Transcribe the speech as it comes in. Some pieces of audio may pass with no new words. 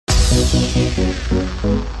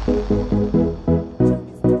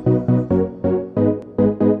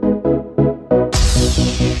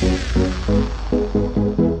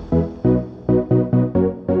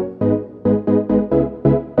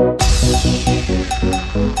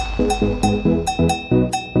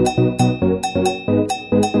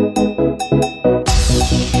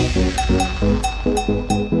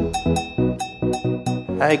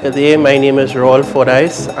Hi, good day. My name is Raul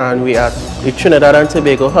Fordyce and we are at the Trinidad and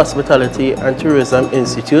Tobago Hospitality and Tourism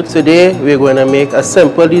Institute. Today we're going to make a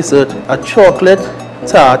simple dessert, a chocolate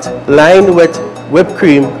tart lined with whipped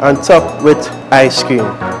cream and topped with ice cream.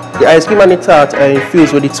 The ice cream and the tart are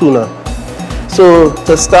infused with the tuna. So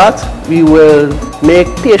to start, we will make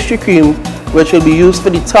pastry cream which will be used for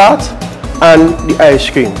the tart and the ice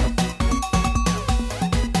cream.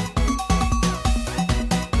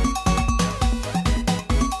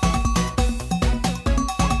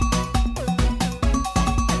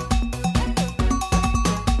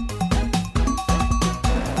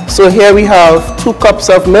 So here we have 2 cups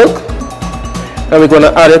of milk and we're going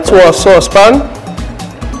to add it to our saucepan.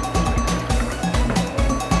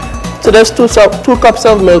 To this 2 cups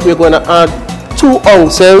of milk, we're going to add 2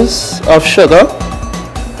 ounces of sugar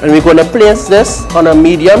and we're going to place this on a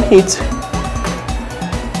medium heat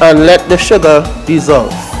and let the sugar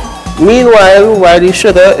dissolve. Meanwhile, while the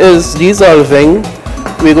sugar is dissolving,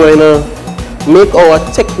 we're going to make our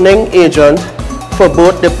thickening agent for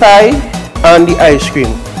both the pie and the ice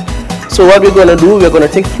cream. So what we're going to do, we're going to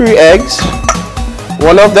take 3 eggs,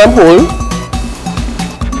 1 of them whole,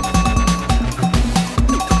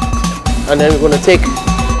 and then we're going to take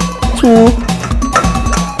 2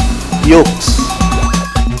 yolks.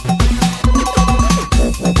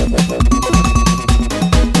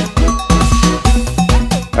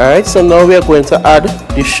 Alright, so now we are going to add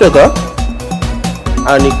the sugar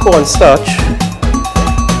and the cornstarch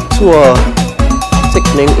to our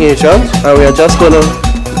thickening agent, and we are just going to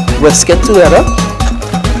whisk it together.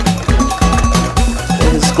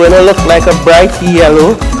 It's going to look like a bright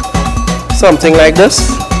yellow, something like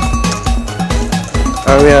this.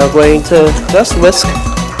 And we are going to just whisk.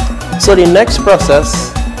 So the next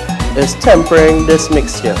process is tempering this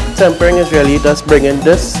mixture. Tempering is really just bringing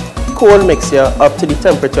this cold mixture up to the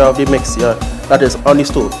temperature of the mixture that is on the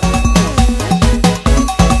stove.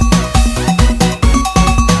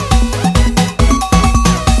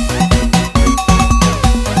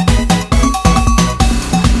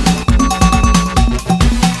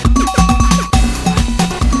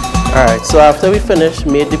 Alright, so after we finish,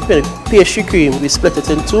 made the pastry cream, we split it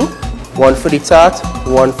in 2, 1 for the tart,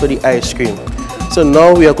 1 for the ice cream. So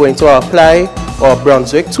now we are going to apply our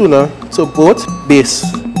Brunswick Tuna to both base.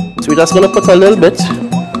 So we're just going to put a little bit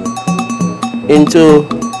into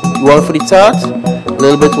 1 for the tart, a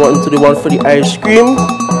little bit into the 1 for the ice cream.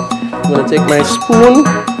 I'm going to take my spoon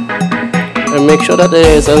and make sure that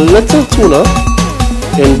there is a little tuna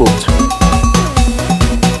in both.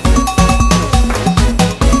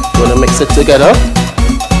 Going to mix it together.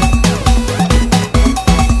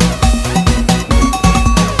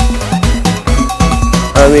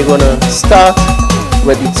 And we're going to start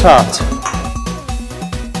with the tart.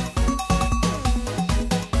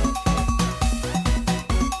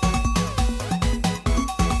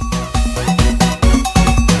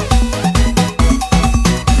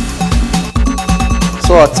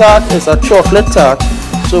 So our tart is a chocolate tart.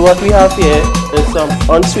 So what we have here is some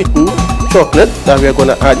unsweetened chocolate that we are going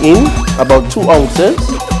to add in, about 2 ounces.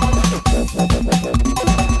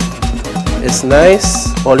 It's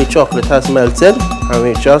nice, all the chocolate has melted, and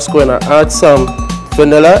we're just going to add some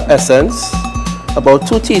vanilla essence, about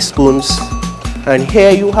 2 teaspoons, and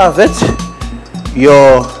here you have it.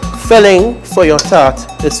 Your filling for your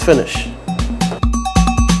tart is finished.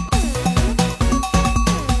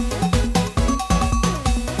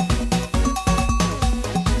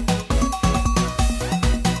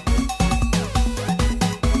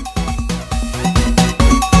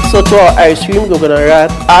 So to our ice cream, we're going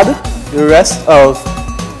to add the rest of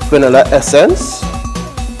vanilla essence.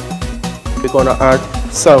 We're going to add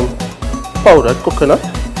some powdered coconut,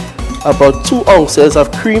 about 2 ounces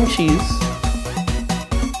of cream cheese.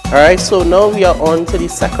 Alright, so now we are on to the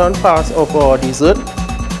second part of our dessert.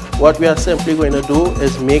 What we are simply going to do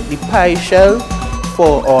is make the pie shell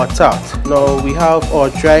for our tart. Now we have our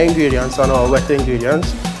dry ingredients and our wet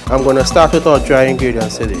ingredients. I'm going to start with our dry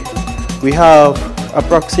ingredients today. We have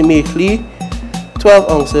approximately 12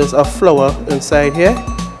 ounces of flour inside here,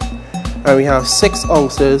 and we have 6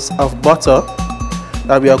 ounces of butter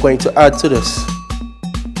that we are going to add to this.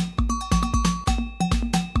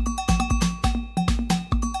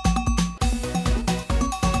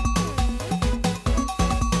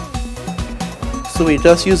 So we're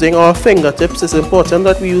just using our fingertips. It's important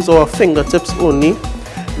that we use our fingertips only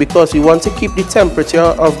because we want to keep the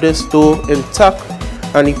temperature of this dough intact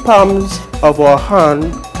and the palms of our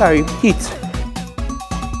hand carry heat.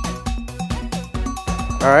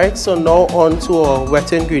 Alright, so now on to our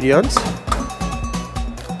wet ingredients.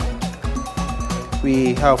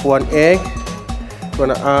 We have 1 egg. We're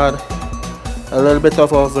going to add a little bit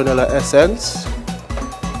of our vanilla essence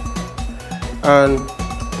and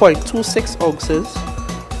 0.26 ounces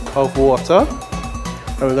of water,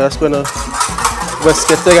 and we're just going to whisk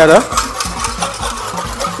it together.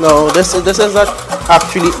 Now this is not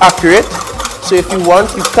actually accurate, so if you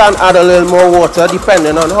want you can add a little more water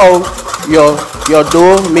depending on how your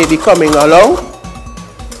dough may be coming along.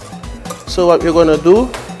 So what we're going to do,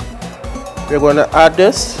 we're going to add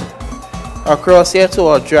this across here to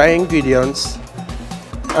our dry ingredients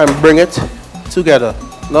and bring it together.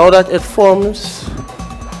 Now that it forms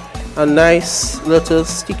a nice little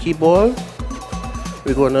sticky ball,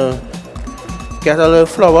 we're going to get a little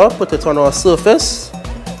flour, put it on our surface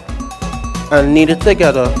and knead it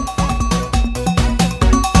together.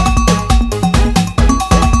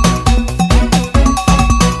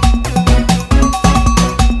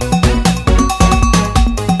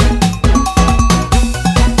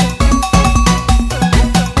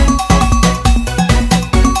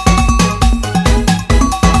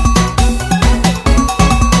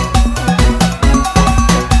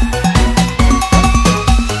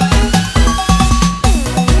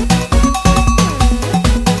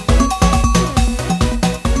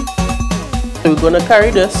 We're going to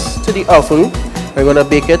carry this to the oven. We're going to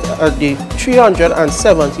bake it at the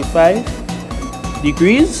 375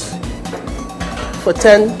 degrees for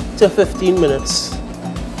 10 to 15 minutes.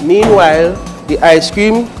 Meanwhile, the ice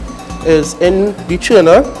cream is in the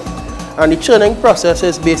churner, and the churning process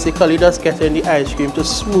is basically just getting the ice cream to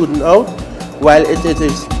smoothen out while it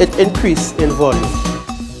increases in volume.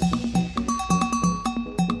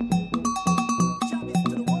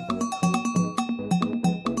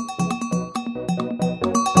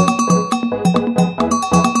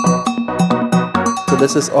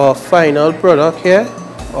 This is our final product here,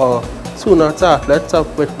 our tuna tartlet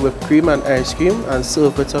topped with whipped cream and ice cream and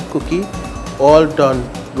served with a cookie, all done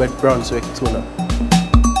with Brunswick tuna.